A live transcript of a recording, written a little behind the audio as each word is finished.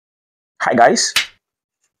Hi guys,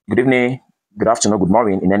 good evening, good afternoon, good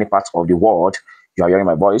morning in any part of the world you are hearing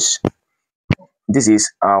my voice. This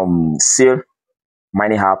is Seal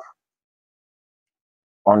mining app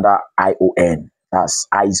under ION, that's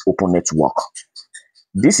Eyes Open Network.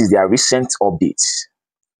 This is their recent update.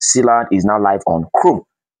 Sealsend is now live on Chrome,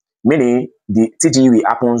 meaning the TGE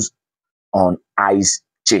happens on Eyes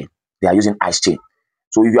chain. They are using Eyes chain.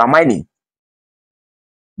 So if you are mining,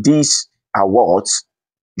 these are what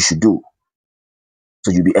you should do. So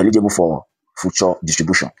you'll be eligible for future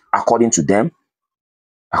distribution according to them.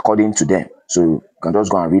 So you can just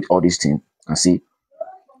go and read all these things and see.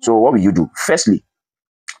 So what will you do? Firstly,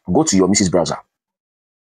 go to your Mrs. browser.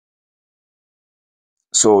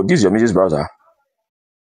 So this is your Mrs. browser.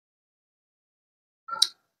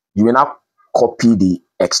 You will now copy the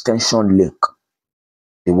extension link,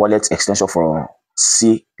 the wallet extension for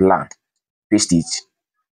Sealsend. Paste it.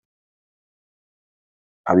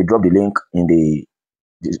 I will drop the link in the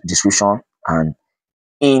description and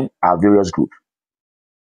in our various group.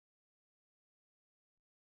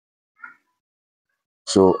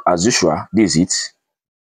 So as usual, this is it.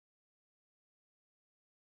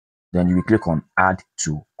 Then you will click on add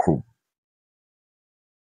to Chrome.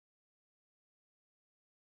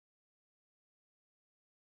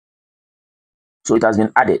 So it has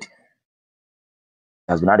been added.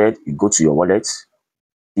 You go to your wallet.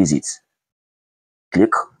 This is it.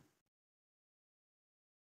 Click.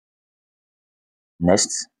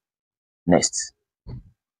 Next.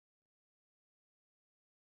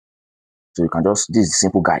 So you can just, this is a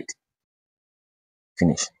simple guide.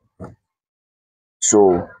 Finish.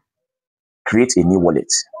 So create a new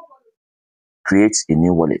wallet.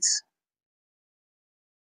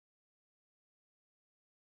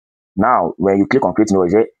 Now, when you click on create new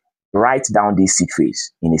wallet, write down this seed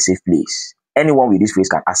phrase in a safe place. Anyone with this phrase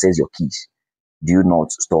can access your keys. Do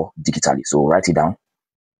not store digitally. So write it down.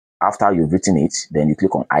 After you've written it, then you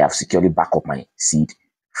click on I have securely backed up my seed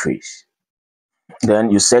phrase.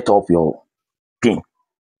 Then you set up your PIN.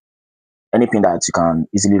 Any PIN that you can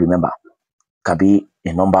easily remember. It can be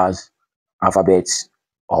in numbers, alphabets,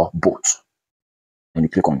 or both. Then you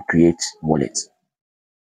click on create wallet.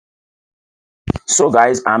 So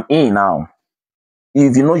guys, I'm in now.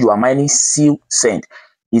 If you know you are mining Sealsend,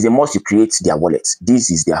 it's a must you create their wallet.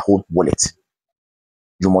 This is their own wallet.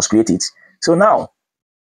 You must create it. So now,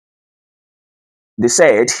 they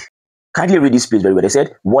said, kindly read this page very well. They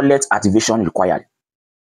said, wallet activation required.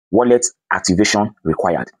 Wallet activation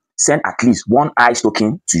required. Send at least one ICE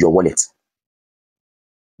token to your wallet.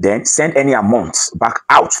 Then send any amount back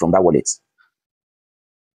out from that wallet.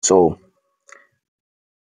 So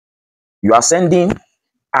you are sending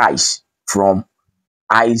ICE from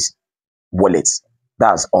ICE wallet.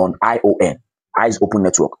 That's on ION, Eyes Open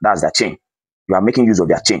Network. That's their chain. You are making use of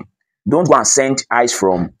their chain. Don't go and send ICE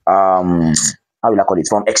from how will I call it,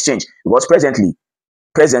 from exchange, because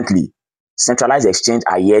presently centralized exchange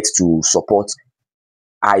are yet to support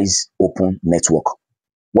Eyes Open Network.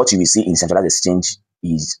 What you will see in centralized exchange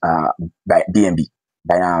is by BNB,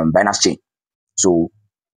 Binance chain. So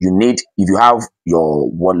you need, if you have your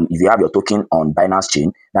token on Binance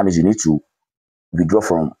chain, that means you need to withdraw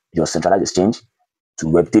from your centralized exchange to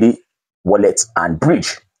Web3 wallet and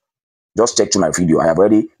bridge. Just check to my video. I have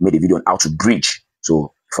already made a video on how to bridge.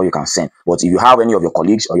 So before you can send. But if you have any of your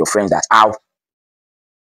colleagues or your friends that have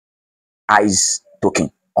ICE token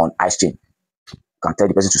on ICE chain, you can tell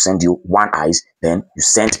the person to send you one ICE, then you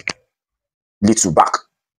send little back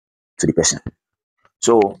to the person.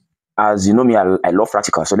 So as you know me, I love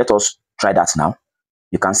practical. So let us try that now.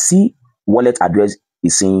 You can see wallet address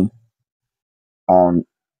is saying on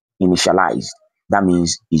initialized. That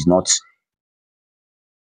means it's not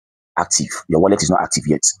active. Your wallet is not active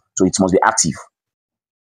yet. So it must be active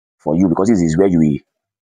for you, because this is where this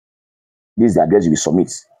is the address you will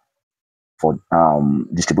submit for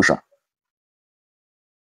distribution.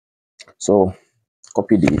 So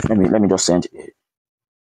copy the, let me just send a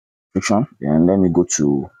description, and let me go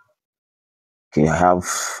to, okay, let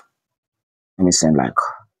me send like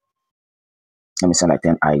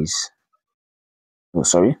 10 eyes. Oh,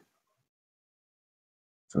 sorry.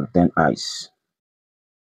 So 10 eyes.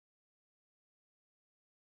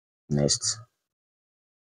 Next.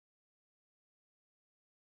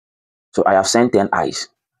 So I have sent 10 eyes.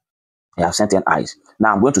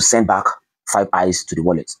 Now I'm going to send back 5 eyes to the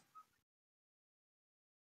wallet.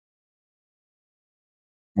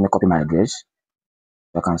 Let me copy my address.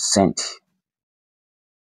 I can send.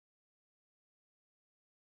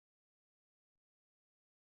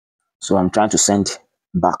 So I'm trying to send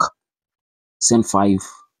back. Send 5,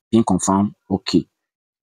 pin confirm, okay.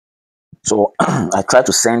 So I try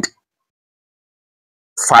to send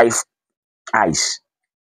 5 eyes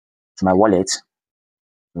to my wallet.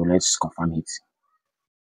 So let's confirm it.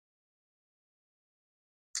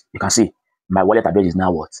 You can see my wallet address is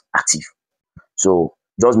now what? Active. So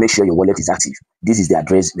just make sure your wallet is active. This is the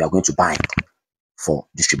address we are going to bind for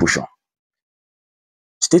distribution.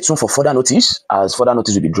 Stay tuned for further notice, as further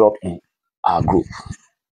notice will be dropped in our group.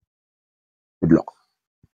 Good luck.